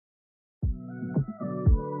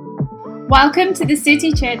Welcome to the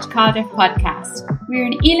City Church Cardiff podcast. We're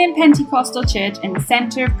an Elim Pentecostal church in the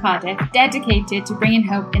centre of Cardiff, dedicated to bringing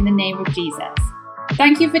hope in the name of Jesus.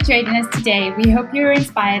 Thank you for joining us today. We hope you're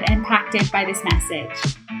inspired and impacted by this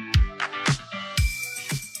message.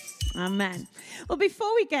 Amen. Well,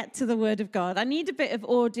 before we get to the Word of God, I need a bit of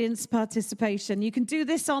audience participation. You can do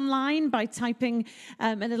this online by typing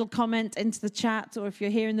a little comment into the chat, or if you're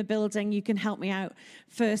here in the building, you can help me out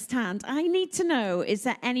firsthand. I need to know, is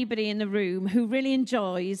there anybody in the room who really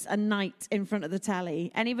enjoys a night in front of the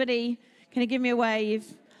telly? Anybody? Can you give me a wave?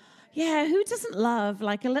 Yeah, who doesn't love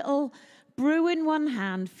like a little brew in one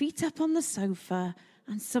hand, feet up on the sofa,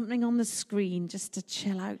 and something on the screen just to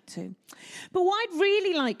chill out to? But what I'd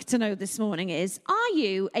really like to know this morning is, are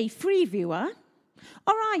you a free viewer,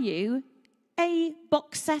 or are you a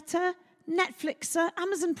box setter, Netflixer,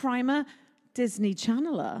 Amazon Primer, Disney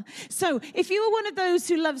Channeler? So if you are one of those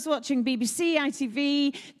who loves watching BBC,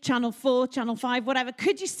 ITV, Channel 4, Channel 5, whatever,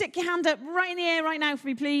 could you stick your hand up right in the air right now for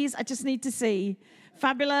me, please? I just need to see.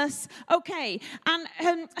 Fabulous. Okay,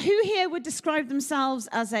 and who here would describe themselves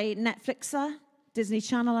as a Netflixer? Disney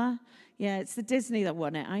Channeler? Yeah, it's the Disney that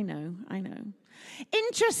won it. I know.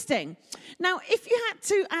 Interesting. Now, if you had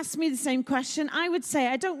to ask me the same question, I would say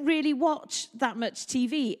I don't really watch that much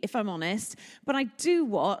TV, if I'm honest, but I do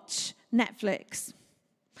watch Netflix.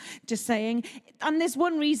 Just saying. And there's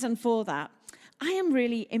one reason for that. I am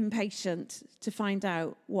really impatient to find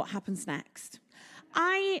out what happens next.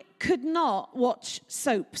 I could not watch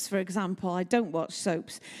soaps, for example. I don't watch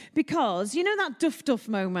soaps because, you know that doof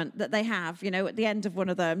moment that they have, at the end of one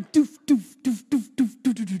of them? Doof, doof, doof, doof, doof,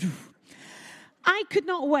 doof, doof, doof. I could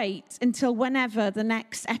not wait until whenever the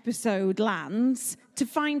next episode lands to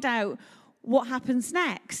find out what happens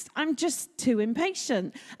next. I'm just too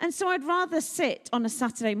impatient. And so I'd rather sit on a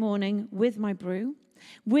Saturday morning with my brew,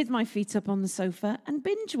 with my feet up on the sofa, and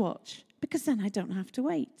binge watch, because then I don't have to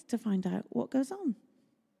wait to find out what goes on.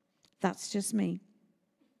 That's just me.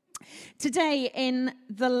 Today, in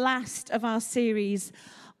the last of our series,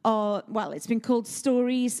 it's been called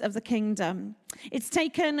Stories of the Kingdom. It's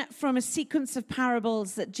taken from a sequence of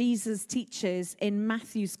parables that Jesus teaches in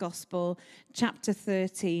Matthew's Gospel, chapter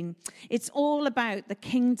 13. It's all about the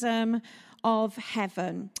kingdom of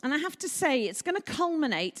heaven. And I have to say, it's going to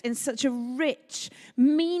culminate in such a rich,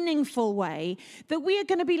 meaningful way that we are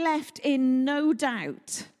going to be left in no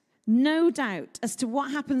doubt as to what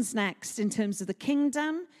happens next in terms of the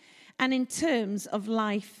kingdom and in terms of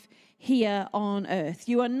life here on earth.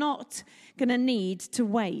 You are not going to need to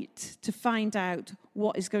wait to find out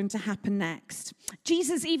what is going to happen next.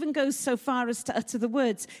 Jesus even goes so far as to utter the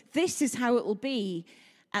words, "This is how it will be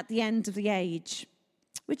at the end of the age."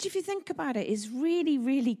 Which, if you think about it, is really,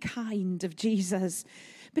 really kind of Jesus.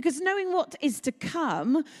 Because knowing what is to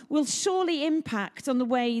come will surely impact on the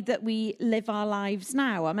way that we live our lives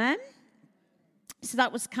now. Amen? So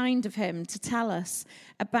that was kind of him to tell us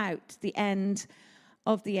about the end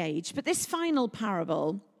of the age. But this final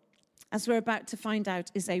parable, as we're about to find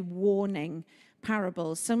out, is a warning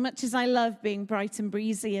parable. So much as I love being bright and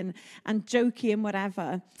breezy and jokey and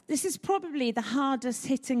whatever, this is probably the hardest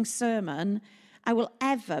hitting sermon I will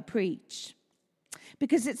ever preach,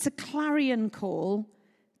 because it's a clarion call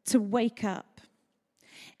to wake up.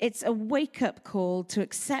 It's a wake-up call to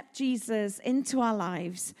accept Jesus into our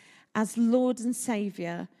lives as Lord and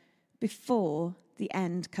Savior before the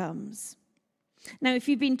end comes. Now, if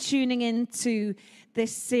you've been tuning into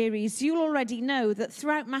this series, you'll already know that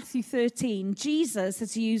throughout Matthew 13, Jesus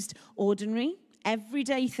has used ordinary,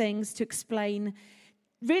 everyday things to explain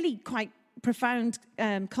really quite profound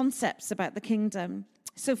concepts about the kingdom.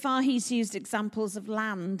 So far, he's used examples of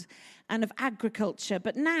land and of agriculture,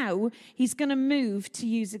 but now he's going to move to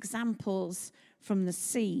use examples from the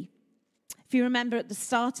sea. If you remember at the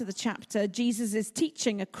start of the chapter, Jesus is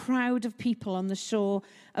teaching a crowd of people on the shore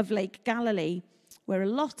of Lake Galilee, where a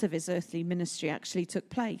lot of his earthly ministry actually took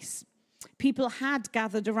place. People had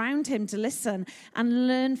gathered around him to listen and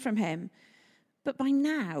learn from him, but by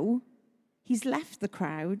now, he's left the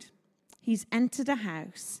crowd. He's entered a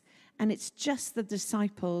house, and it's just the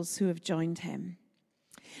disciples who have joined him.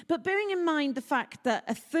 But bearing in mind the fact that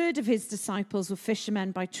a third of his disciples were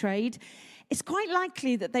fishermen by trade, it's quite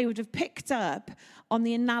likely that they would have picked up on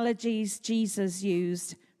the analogies Jesus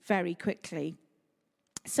used very quickly.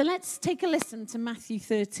 So let's take a listen to Matthew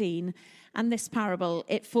 13 and this parable.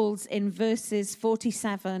 It falls in verses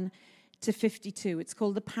 47 to 52. It's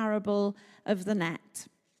called the parable of the net.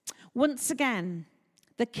 Once again,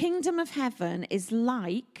 the kingdom of heaven is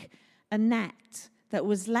like a net that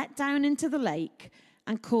was let down into the lake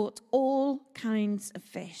and caught all kinds of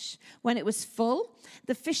fish. When it was full,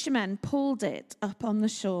 the fishermen pulled it up on the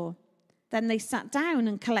shore. Then they sat down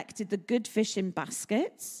and collected the good fish in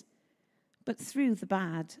baskets, but threw the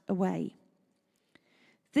bad away.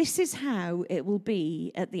 This is how it will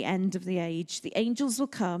be at the end of the age. The angels will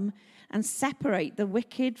come and separate the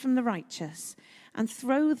wicked from the righteous and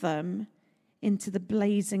throw them into the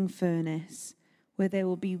blazing furnace, where there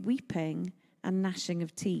will be weeping and gnashing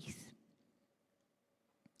of teeth.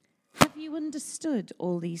 Have you understood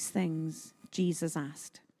all these things? Jesus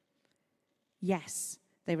asked. Yes,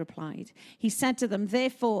 they replied. He said to them,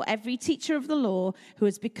 therefore, every teacher of the law who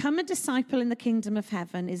has become a disciple in the kingdom of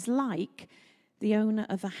heaven is like the owner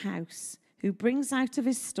of a house who brings out of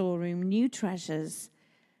his storeroom new treasures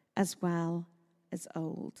as well as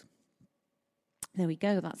old. There we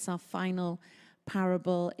go. That's our final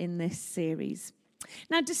parable in this series.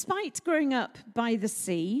 Now, despite growing up by the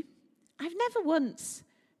sea, I've never once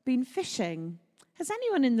been fishing. Has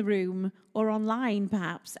anyone in the room or online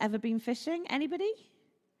perhaps ever been fishing? Anybody?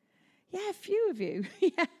 Yeah, a few of you.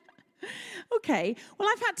 Yeah. Okay. Well,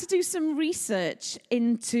 I've had to do some research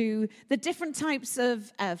into the different types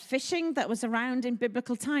of fishing that was around in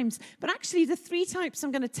biblical times. But actually, the three types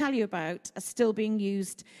I'm going to tell you about are still being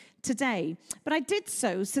used today. But I did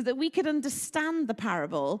so that we could understand the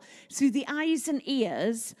parable through the eyes and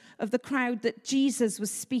ears of the crowd that Jesus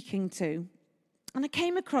was speaking to. And I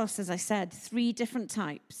came across, as I said, three different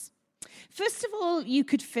types. First of all, you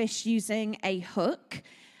could fish using a hook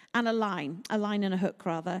and a line and a hook,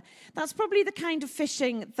 rather. That's probably the kind of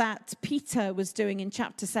fishing that Peter was doing in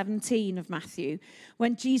chapter 17 of Matthew,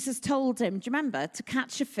 when Jesus told him, do you remember, to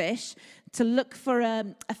catch a fish, to look for a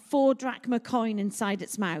 4 drachma coin inside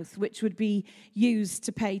its mouth, which would be used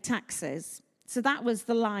to pay taxes. So that was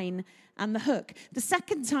the line and the hook. The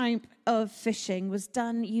second type of fishing was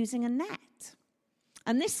done using a net.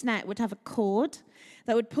 And this net would have a cord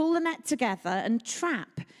that would pull the net together and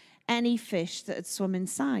trap any fish that had swum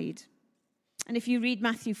inside. And if you read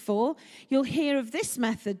Matthew 4, you'll hear of this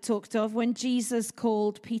method talked of when Jesus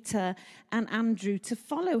called Peter and Andrew to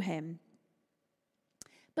follow him.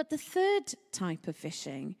 But the third type of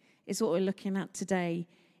fishing is what we're looking at today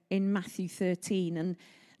in Matthew 13, and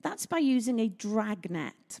that's by using a drag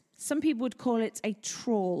net. Some people would call it a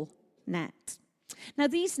trawl net. Now,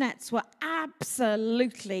 these nets were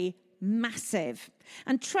absolutely massive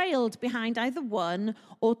and trailed behind either 1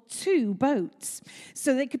 or 2 boats,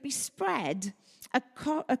 so they could be spread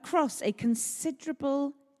across a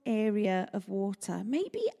considerable area of water,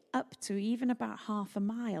 maybe up to even about half a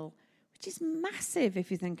mile, which is massive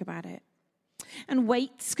if you think about it. And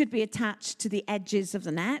weights could be attached to the edges of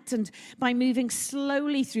the net, and by moving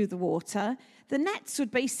slowly through the water, the nets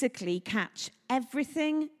would basically catch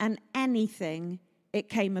everything and anything it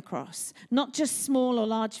came across. Not just small or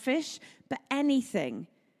large fish, but anything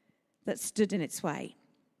that stood in its way.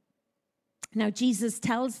 Now, Jesus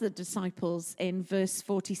tells the disciples in verse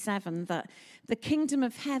 47 that the kingdom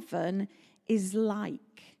of heaven is like.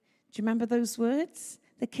 Do you remember those words?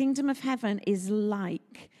 The kingdom of heaven is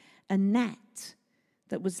like a net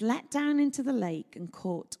that was let down into the lake and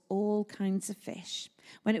caught all kinds of fish.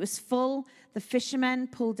 When it was full, the fishermen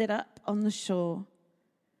pulled it up on the shore.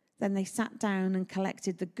 Then they sat down and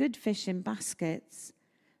collected the good fish in baskets,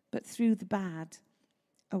 but threw the bad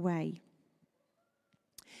away.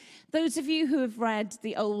 Those of you who have read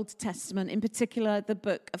the Old Testament, in particular the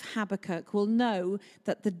book of Habakkuk, will know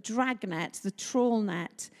that the dragnet, the trawl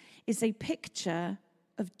net, is a picture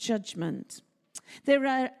of judgment. There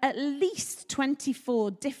are at least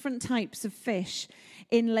 24 different types of fish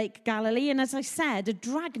in Lake Galilee. And as I said, a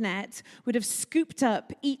dragnet would have scooped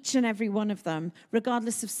up each and every one of them,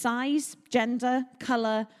 regardless of size, gender,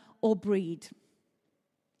 color, or breed.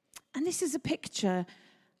 And this is a picture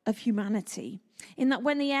of humanity, in that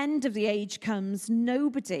when the end of the age comes,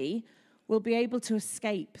 nobody will be able to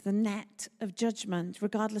escape the net of judgment,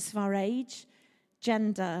 regardless of our age,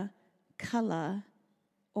 gender, color,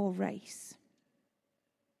 or race.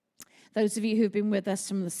 Those of you who've been with us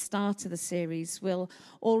from the start of the series will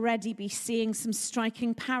already be seeing some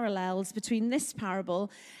striking parallels between this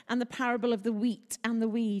parable and the parable of the wheat and the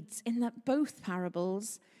weeds, in that both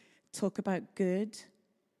parables talk about good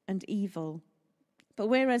and evil. But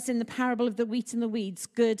whereas in the parable of the wheat and the weeds,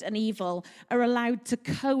 good and evil are allowed to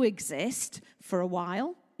coexist for a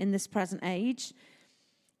while in this present age,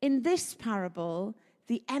 in this parable,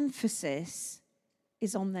 the emphasis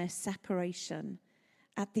is on their separation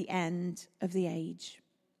at the end of the age.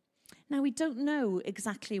 Now, we don't know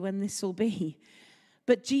exactly when this will be,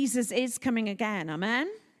 but Jesus is coming again,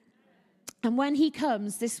 amen? And when he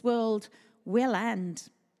comes, this world will end.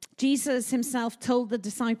 Jesus himself told the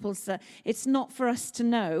disciples that it's not for us to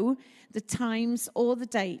know the times or the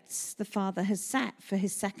dates the Father has set for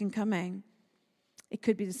his second coming. It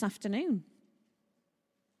could be this afternoon.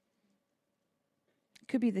 It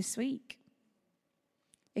could be this week.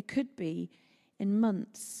 It could be in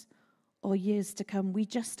months or years to come. We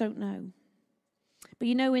just don't know. But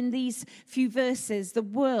you know, in these few verses, the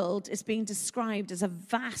world is being described as a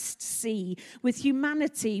vast sea, with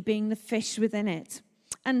humanity being the fish within it.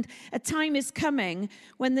 And a time is coming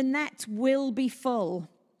when the net will be full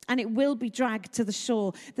and it will be dragged to the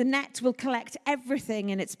shore. The net will collect everything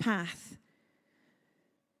in its path.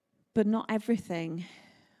 But not everything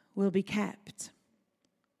will be kept,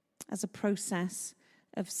 as a process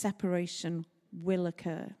of separation will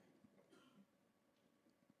occur.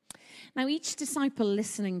 Now, each disciple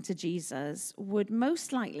listening to Jesus would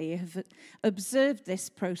most likely have observed this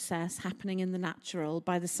process happening in the natural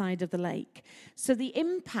by the side of the lake. So the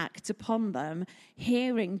impact upon them,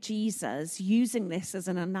 hearing Jesus using this as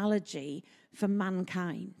an analogy for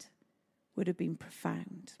mankind, would have been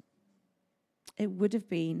profound. It would have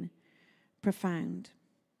been profound.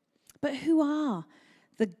 But who are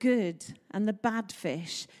the good and the bad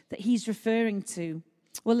fish that he's referring to?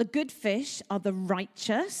 Well, the good fish are the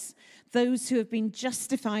righteous, those who have been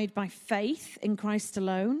justified by faith in Christ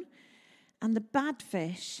alone. And the bad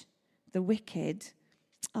fish, the wicked,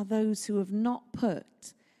 are those who have not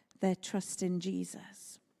put their trust in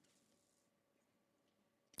Jesus.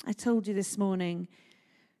 I told you this morning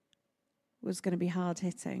was going to be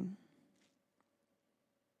hard-hitting.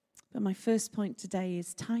 But my first point today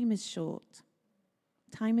is time is short.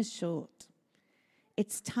 Time is short.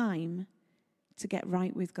 It's time to get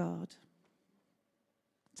right with God.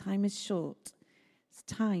 Time is short. It's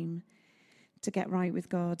time to get right with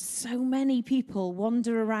God. So many people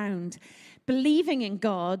wander around believing in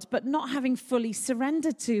God, but not having fully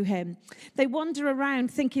surrendered to him. They wander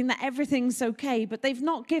around thinking that everything's okay, but they've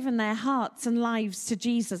not given their hearts and lives to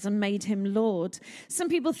Jesus and made him Lord. Some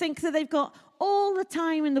people think that they've got all the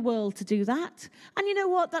time in the world to do that. And you know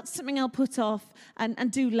what? That's something I'll put off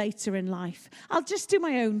and do later in life. I'll just do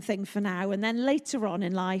my own thing for now, and then later on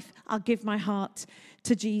in life, I'll give my heart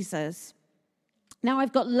to Jesus. Now,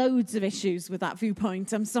 I've got loads of issues with that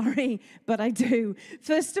viewpoint. I'm sorry, but I do.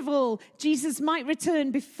 First of all, Jesus might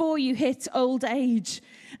return before you hit old age.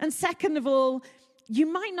 And second of all, you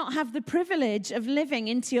might not have the privilege of living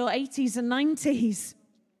into your 80s and 90s.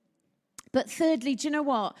 But thirdly, do you know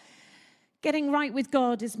what? Getting right with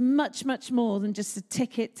God is much, much more than just a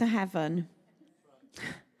ticket to heaven.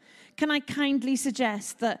 Can I kindly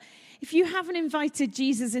suggest that if you haven't invited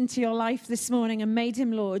Jesus into your life this morning and made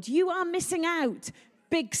him Lord, you are missing out,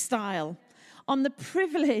 big style, on the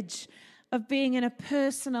privilege of being in a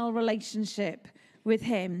personal relationship with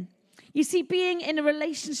him. You see, being in a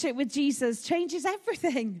relationship with Jesus changes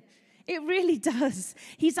everything. It really does.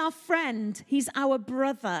 He's our friend. He's our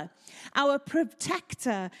brother, our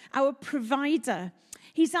protector, our provider.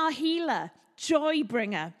 He's our healer, joy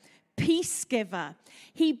bringer, peace giver.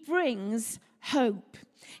 He brings hope.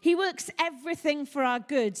 He works everything for our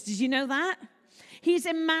good. Did you know that? He's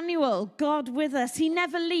Emmanuel, God with us. He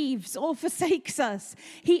never leaves or forsakes us.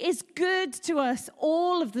 He is good to us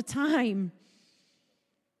all of the time.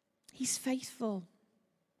 He's faithful.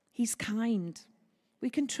 He's kind. We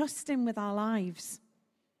can trust him with our lives.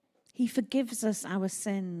 He forgives us our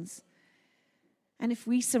sins. And if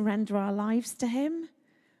we surrender our lives to him,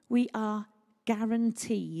 we are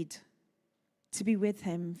guaranteed to be with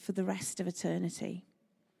him for the rest of eternity.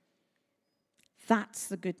 That's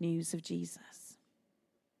the good news of Jesus.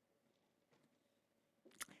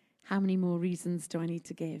 How many more reasons do I need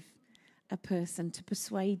to give a person to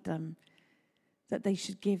persuade them that they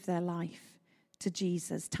should give their life to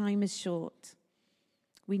Jesus? Time is short.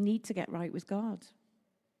 We need to get right with God.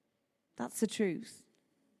 That's the truth.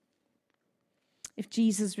 If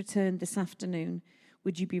Jesus returned this afternoon,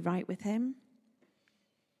 would you be right with him?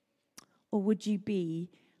 Or would you be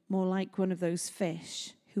more like one of those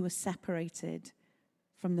fish who were separated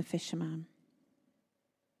from the fisherman?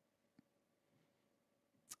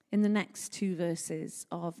 In the next two verses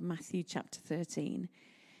of Matthew chapter 13,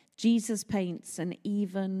 Jesus paints an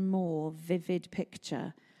even more vivid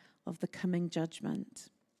picture of the coming judgment.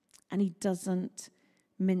 And he doesn't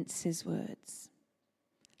mince his words.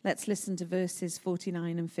 Let's listen to verses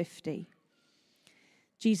 49 and 50.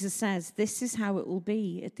 Jesus says, "This is how it will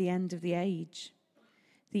be at the end of the age.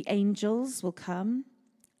 The angels will come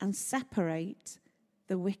and separate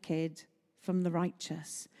the wicked from the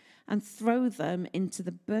righteous and throw them into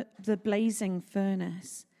the blazing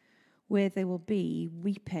furnace, where there will be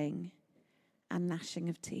weeping and gnashing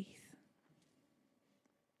of teeth."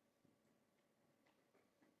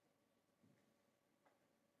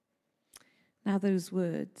 Now, those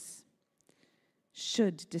words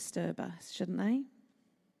should disturb us, shouldn't they?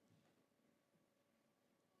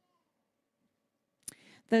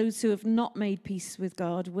 Those who have not made peace with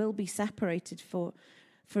God will be separated for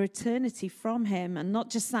eternity from him. And not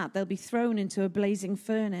just that, they'll be thrown into a blazing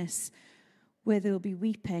furnace where there will be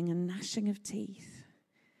weeping and gnashing of teeth.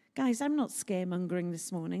 Guys, I'm not scaremongering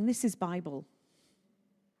this morning. This is Bible.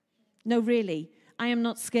 No, really, I am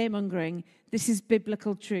not scaremongering. This is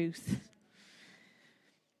biblical truth.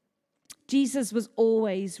 Jesus was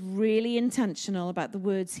always really intentional about the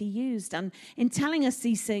words he used. And in telling us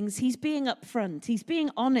these things, he's being upfront. He's being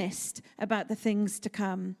honest about the things to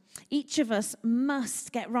come. Each of us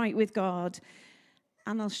must get right with God.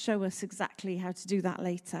 And I'll show us exactly how to do that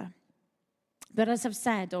later. But as I've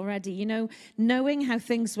said already, knowing how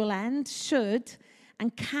things will end should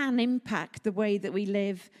and can impact the way that we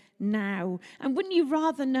live now. And wouldn't you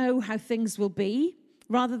rather know how things will be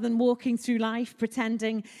rather than walking through life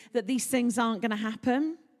pretending that these things aren't going to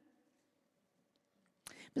happen?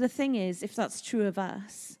 But the thing is, if that's true of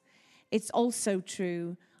us, it's also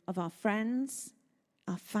true of our friends,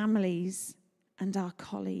 our families, and our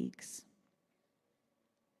colleagues.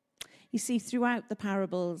 You see, throughout the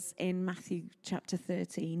parables in Matthew chapter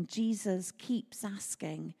 13, Jesus keeps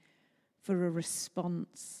asking for a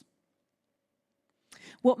response.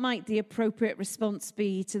 What might the appropriate response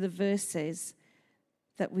be to the verses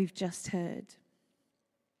that we've just heard?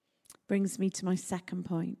 Brings me to my second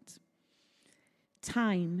point.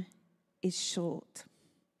 Time is short.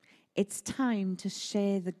 It's time to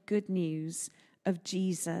share the good news of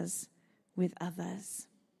Jesus with others.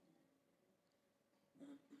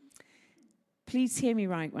 Please hear me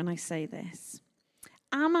right when I say this.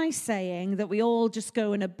 Am I saying that we all just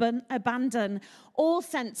go and abandon all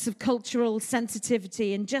sense of cultural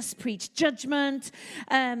sensitivity and just preach judgment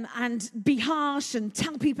and be harsh and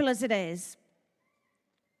tell people as it is?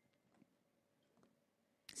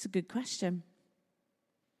 It's a good question.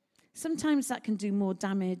 Sometimes that can do more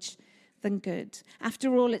damage than good.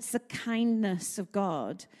 After all, it's the kindness of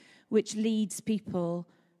God which leads people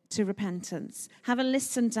to repentance. Have a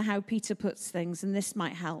listen to how Peter puts things, and this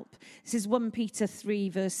might help. This is 1 Peter 3,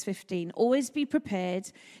 verse 15. Always be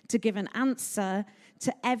prepared to give an answer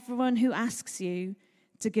to everyone who asks you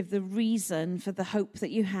to give the reason for the hope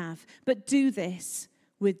that you have. But do this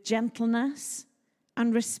with gentleness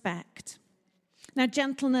and respect. Now,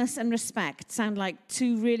 gentleness and respect sound like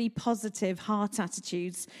two really positive heart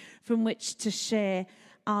attitudes from which to share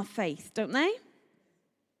our faith, don't they?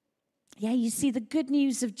 Yeah, you see, the good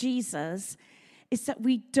news of Jesus is that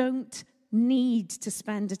we don't need to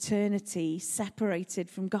spend eternity separated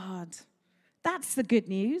from God. That's the good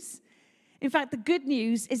news. In fact, the good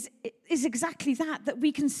news is exactly that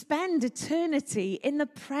we can spend eternity in the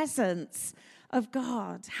presence of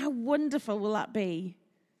God. How wonderful will that be?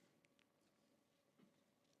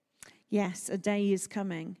 Yes, a day is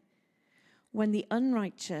coming when the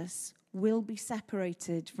unrighteous will be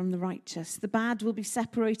separated from the righteous. The bad will be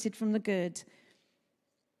separated from the good.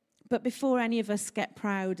 But before any of us get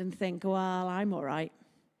proud and think, well, I'm all right,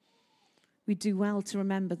 we do well to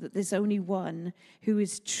remember that there's only one who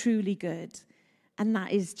is truly good, and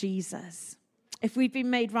that is Jesus. If we've been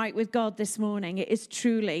made right with God this morning, it is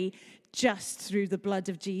truly just through the blood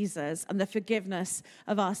of Jesus and the forgiveness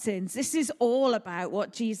of our sins. This is all about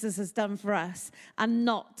what Jesus has done for us and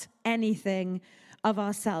not anything of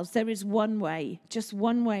ourselves. There is one way, just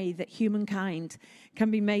one way that humankind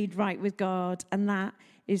can be made right with God, and that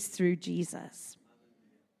is through Jesus.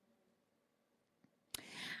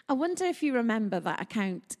 I wonder if you remember that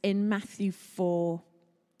account in Matthew 4.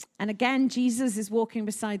 And again, Jesus is walking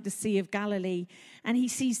beside the Sea of Galilee, and he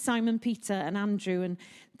sees Simon Peter and Andrew, and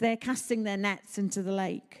they're casting their nets into the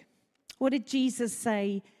lake. What did Jesus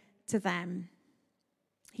say to them?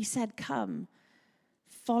 He said, "Come,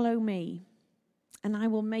 follow me, and I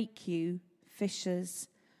will make you fishers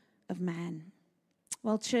of men."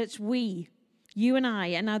 Well, church, you and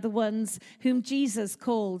I, are now the ones whom Jesus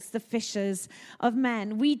calls the fishers of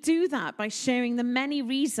men. We do that by sharing the many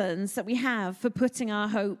reasons that we have for putting our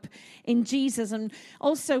hope in Jesus, and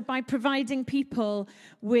also by providing people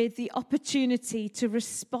with the opportunity to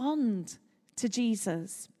respond to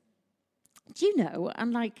Jesus. Do you know,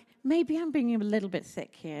 maybe I'm being a little bit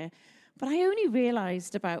thick here, but I only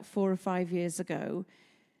realized about 4 or 5 years ago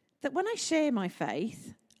that when I share my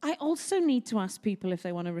faith, I also need to ask people if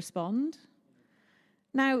they want to respond.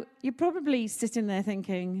 Now, you're probably sitting there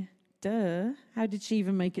thinking, duh, how did she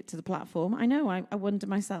even make it to the platform? I know, I wonder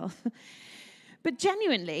myself. But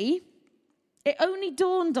genuinely, it only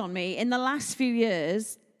dawned on me in the last few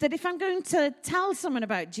years that if I'm going to tell someone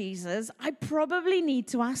about Jesus, I probably need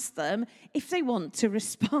to ask them if they want to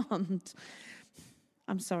respond.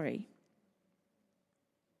 I'm sorry.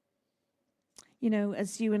 You know,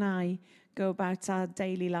 as you and I go about our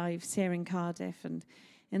daily lives here in Cardiff and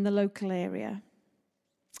in the local area,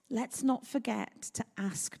 let's not forget to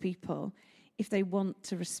ask people if they want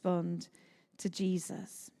to respond to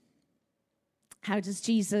Jesus. How does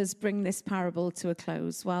Jesus bring this parable to a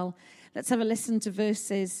close? Well, let's have a listen to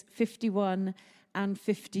verses 51 and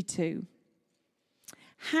 52.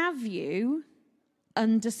 Have you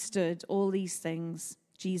understood all these things?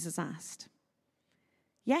 Jesus asked.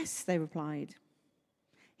 Yes, they replied.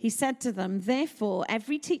 He said to them, therefore,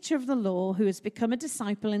 every teacher of the law who has become a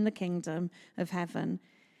disciple in the kingdom of heaven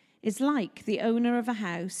is like the owner of a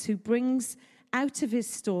house who brings out of his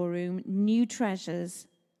storeroom new treasures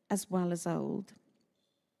as well as old.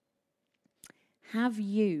 Have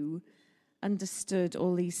you understood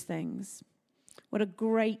all these things? What a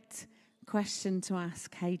great question to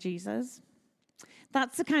ask, hey, Jesus?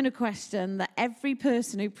 That's the kind of question that every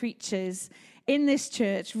person who preaches in this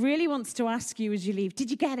church really wants to ask you as you leave.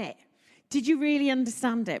 Did you get it? Did you really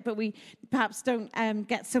understand it? But we perhaps don't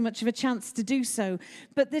get so much of a chance to do so.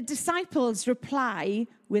 But the disciples reply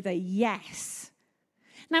with a yes.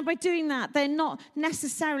 Now, by doing that, they're not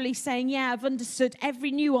necessarily saying, yeah, I've understood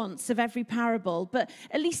every nuance of every parable, but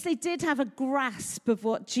at least they did have a grasp of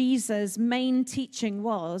what Jesus' main teaching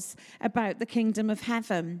was about the kingdom of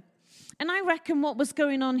heaven. And I reckon what was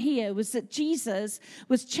going on here was that Jesus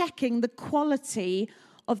was checking the quality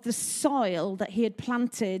of the soil that he had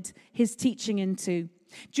planted his teaching into.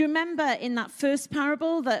 Do you remember in that first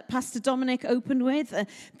parable that Pastor Dominic opened with,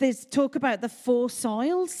 there's talk about the 4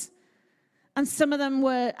 soils? And some of them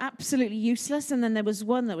were absolutely useless, and then there was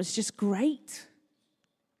one that was just great.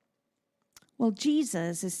 Well,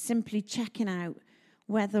 Jesus is simply checking out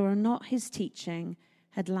whether or not his teaching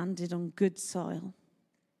had landed on good soil.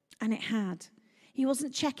 And it had. He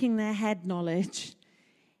wasn't checking their head knowledge.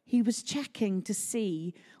 He was checking to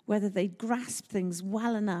see whether they'd grasped things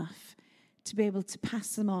well enough to be able to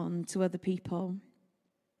pass them on to other people.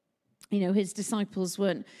 You know, his disciples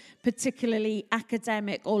weren't particularly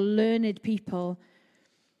academic or learned people.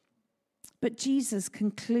 But Jesus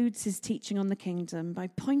concludes his teaching on the kingdom by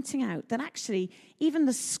pointing out that actually even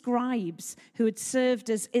the scribes who had served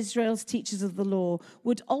as Israel's teachers of the law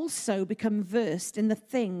would also become versed in the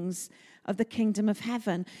things of the kingdom of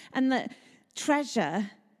heaven. And that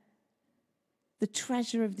the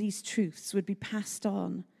treasure of these truths would be passed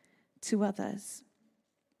on to others.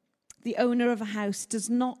 The owner of a house does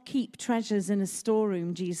not keep treasures in a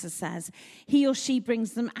storeroom, Jesus says. He or she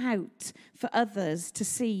brings them out for others to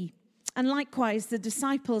see. And likewise, the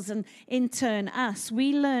disciples and in turn us,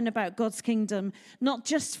 we learn about God's kingdom, not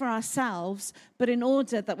just for ourselves, but in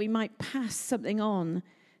order that we might pass something on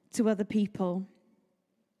to other people.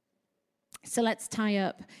 So let's tie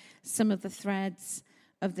up some of the threads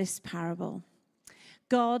of this parable.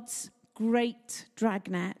 God's great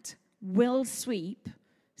dragnet will sweep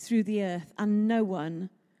through the earth, and no one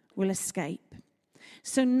will escape.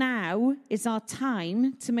 So now is our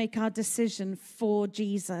time to make our decision for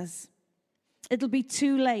Jesus. It'll be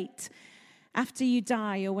too late after you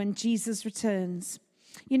die or when Jesus returns.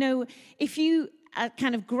 You know, if you are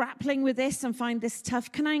kind of grappling with this and find this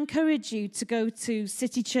tough, can I encourage you to go to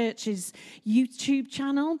City Church's YouTube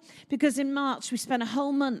channel? Because in March, we spent a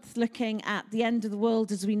whole month looking at the end of the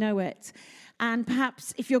world as we know it. And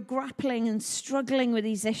perhaps if you're grappling and struggling with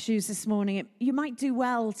these issues this morning, you might do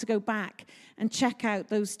well to go back and check out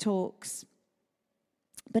those talks.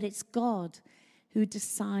 But it's God who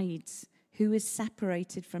decides who is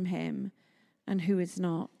separated from him and who is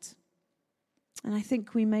not. And I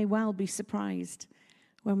think we may well be surprised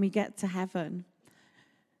when we get to heaven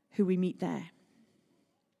who we meet there.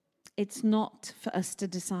 It's not for us to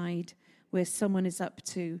decide where someone is up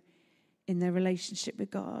to in their relationship with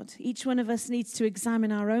God. Each one of us needs to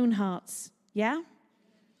examine our own hearts, yeah?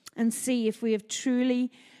 And see if we have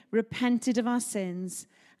truly repented of our sins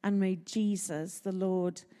and made Jesus the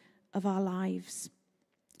Lord of our lives.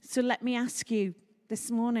 So let me ask you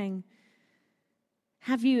this morning,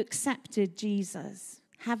 have you accepted Jesus?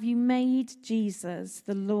 Have you made Jesus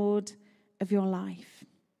the Lord of your life?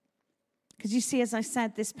 Because you see, as I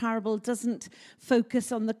said, this parable doesn't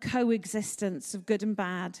focus on the coexistence of good and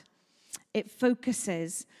bad. It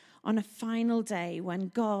focuses on a final day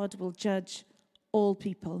when God will judge all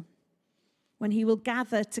people, when he will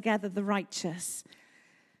gather together the righteous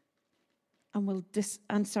and will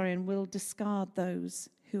discard those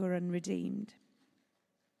who are unredeemed.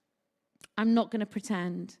 I'm not going to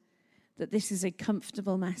pretend that this is a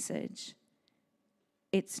comfortable message.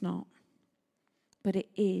 It's not. But it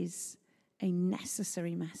is a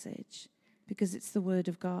necessary message because it's the word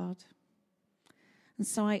of God. And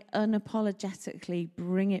so I unapologetically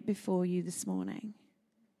bring it before you this morning.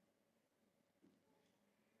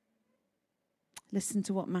 Listen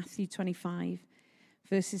to what Matthew 25,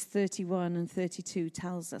 verses 31 and 32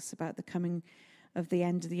 tells us about the coming of the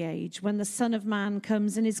end of the age. When the Son of Man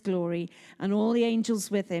comes in his glory and all the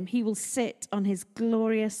angels with him, he will sit on his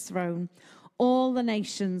glorious throne. All the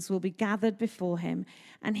nations will be gathered before him,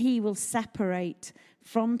 and he will separate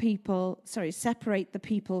the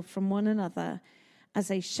people from one another,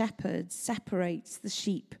 as a shepherd separates the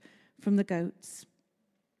sheep from the goats.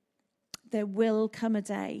 There will come a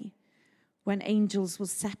day when angels will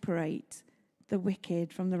separate the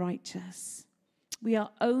wicked from the righteous. We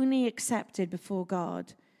are only accepted before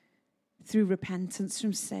God through repentance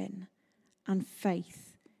from sin and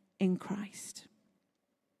faith in Christ.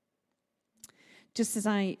 Just as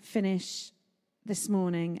I finish this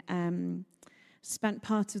morning, spent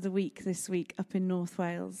part of the week this week up in North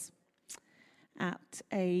Wales at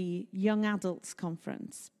a young adults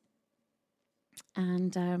conference.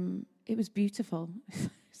 And it was beautiful. It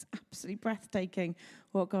was absolutely breathtaking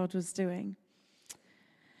what God was doing.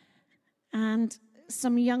 And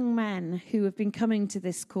some young men who have been coming to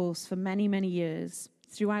this course for many, many years,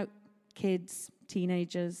 throughout kids,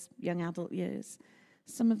 teenagers, young adult years,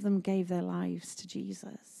 some of them gave their lives to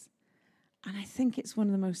Jesus. And I think it's one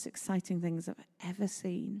of the most exciting things I've ever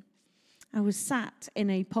seen. I was sat in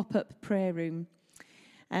a pop-up prayer room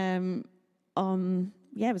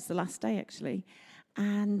it was the last day actually.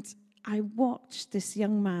 And I watched this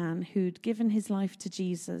young man who'd given his life to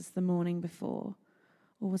Jesus the morning before.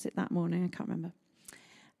 Or was it that morning? I can't remember.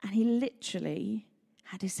 And he literally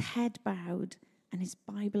had his head bowed and his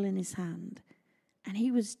Bible in his hand. And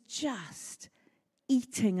he was just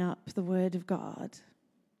eating up the word of God.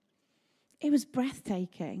 It was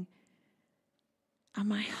breathtaking. And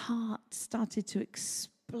my heart started to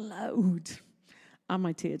explode. And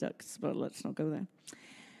my tear ducts, but let's not go there.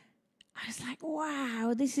 I was like,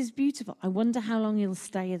 wow, this is beautiful. I wonder how long he'll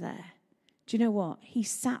stay there. Do you know what? He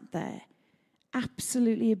sat there,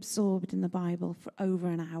 absolutely absorbed in the Bible for over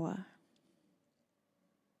an hour.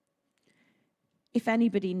 If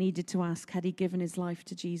anybody needed to ask, had he given his life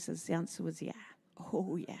to Jesus, the answer was yeah.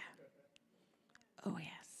 Oh, yeah. Oh,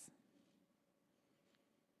 yes.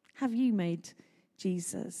 Have you made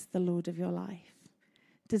Jesus the Lord of your life?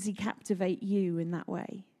 Does he captivate you in that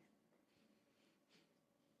way?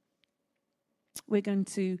 We're going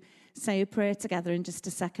to say a prayer together in just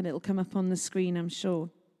a second. It'll come up on the screen, I'm sure.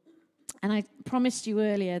 And I promised you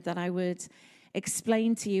earlier that I would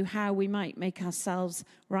explain to you how we might make ourselves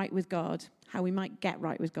right with God, how we might get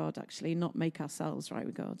right with God, actually, not make ourselves right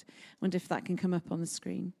with God. I wonder if that can come up on the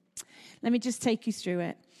screen. Let me just take you through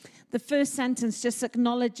it. The first sentence just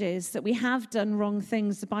acknowledges that we have done wrong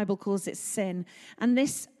things. The Bible calls it sin. And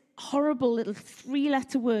this horrible little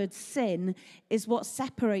 3-letter word, sin, is what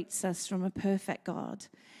separates us from a perfect God.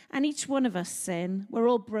 And each one of us sin. We're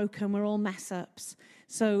all broken. We're all mess-ups.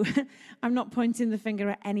 So I'm not pointing the finger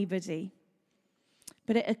at anybody.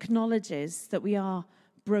 But it acknowledges that we are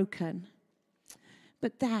broken.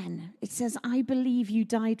 But then it says, I believe you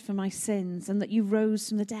died for my sins and that you rose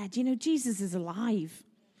from the dead. You know, Jesus is alive.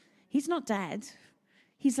 He's not dead.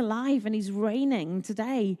 He's alive and he's reigning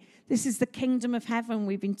today. This is the kingdom of heaven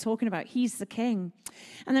we've been talking about. He's the king.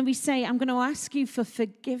 And then we say, I'm going to ask you for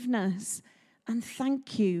forgiveness and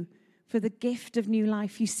thank you for the gift of new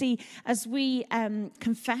life. You see, as we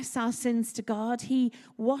confess our sins to God, he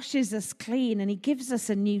washes us clean and he gives us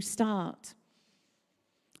a new start.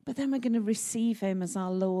 But then we're going to receive him as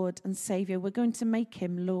our Lord and Savior. We're going to make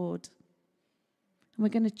him Lord. And we're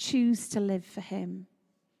going to choose to live for him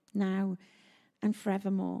now and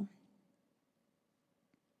forevermore.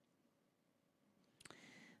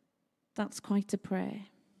 That's quite a prayer.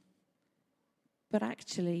 But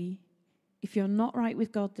actually, if you're not right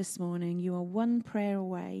with God this morning, you are one prayer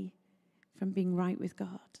away from being right with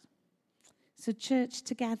God. So church,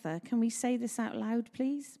 together, can we say this out loud,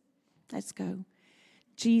 please? Let's go.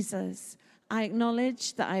 Jesus, I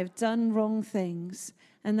acknowledge that I have done wrong things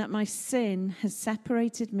and that my sin has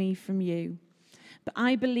separated me from you. But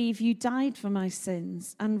I believe you died for my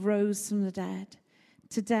sins and rose from the dead.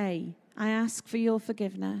 Today, I ask for your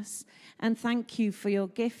forgiveness and thank you for your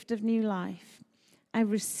gift of new life. I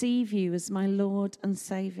receive you as my Lord and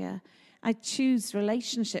Savior. I choose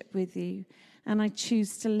relationship with you and I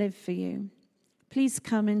choose to live for you. Please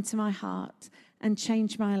come into my heart and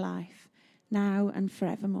change my life now and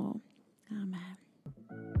forevermore. Amen.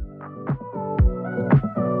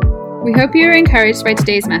 We hope you are encouraged by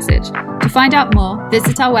today's message. To find out more,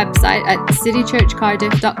 visit our website at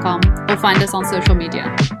citychurchcardiff.com or find us on social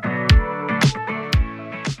media.